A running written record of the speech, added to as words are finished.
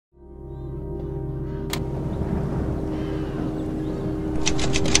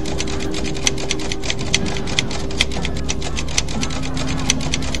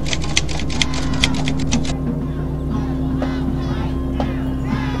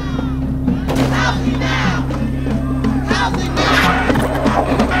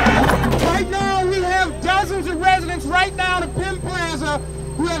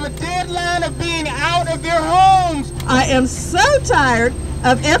I am so tired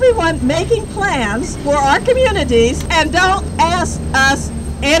of everyone making plans for our communities and don't ask us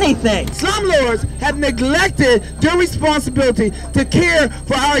anything. Slumlords have neglected their responsibility to care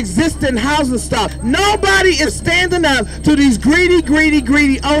for our existing housing stock. Nobody is standing up to these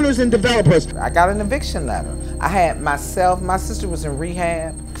greedy owners and developers. I got an eviction letter. I had myself, my sister was in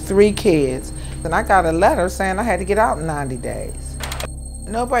rehab, 3 kids, and I got a letter saying I had to get out in 90 days.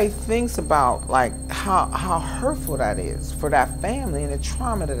 Nobody thinks about like how hurtful that is for that family and the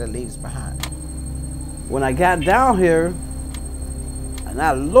trauma that it leaves behind. When I got down here, and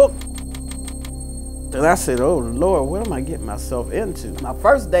I looked, and I said, oh Lord, what am I getting myself into? My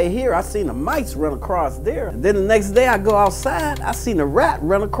first day here, I seen the mice run across there. And then the next day I go outside, I seen a rat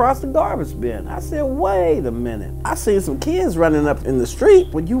run across the garbage bin. I said, wait a minute. I seen some kids running up in the street.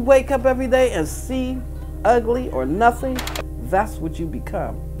 When you wake up every day and see ugly or nothing, that's what you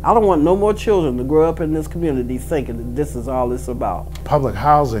become. I don't want no more children to grow up in this community thinking that this is all it's about. Public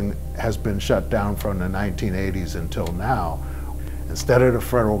housing has been shut down from the 1980s until now. Instead of the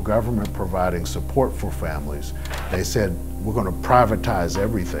federal government providing support for families, they said, we're going to privatize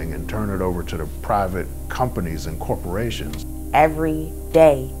everything and turn it over to the private companies and corporations. Every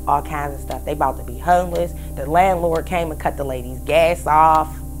day, all kinds of stuff. They about to be homeless. The landlord came and cut the lady's gas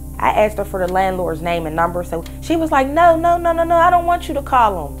off. I asked her for the landlord's name and number, so she was like, no, I don't want you to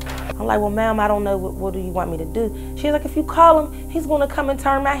call him. I'm like, well, ma'am, I don't know, what do you want me to do? She's like, if you call him, he's gonna come and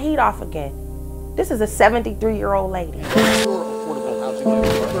turn my heat off again. This is a 73-year-old lady.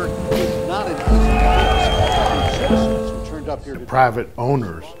 The private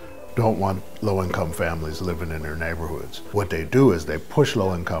owners don't want low-income families living in their neighborhoods. What they do is they push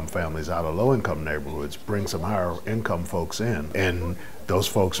low-income families out of low-income neighborhoods, bring some higher-income folks in, and those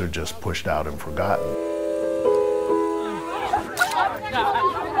folks are just pushed out and forgotten.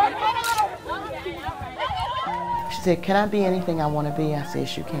 She said, can I be anything I want to be? I said,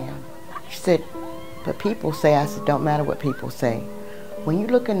 yes, you can. She said, but people say. I said, don't matter what people say. When you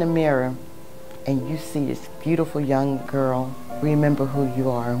look in the mirror and you see this beautiful young girl, remember who you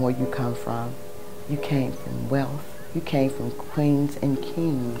are and where you come from. You came from wealth. You came from queens and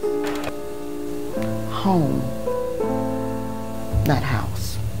kings. Home, not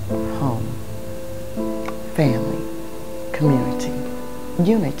house. Home, family, community,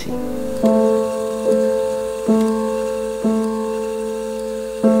 unity.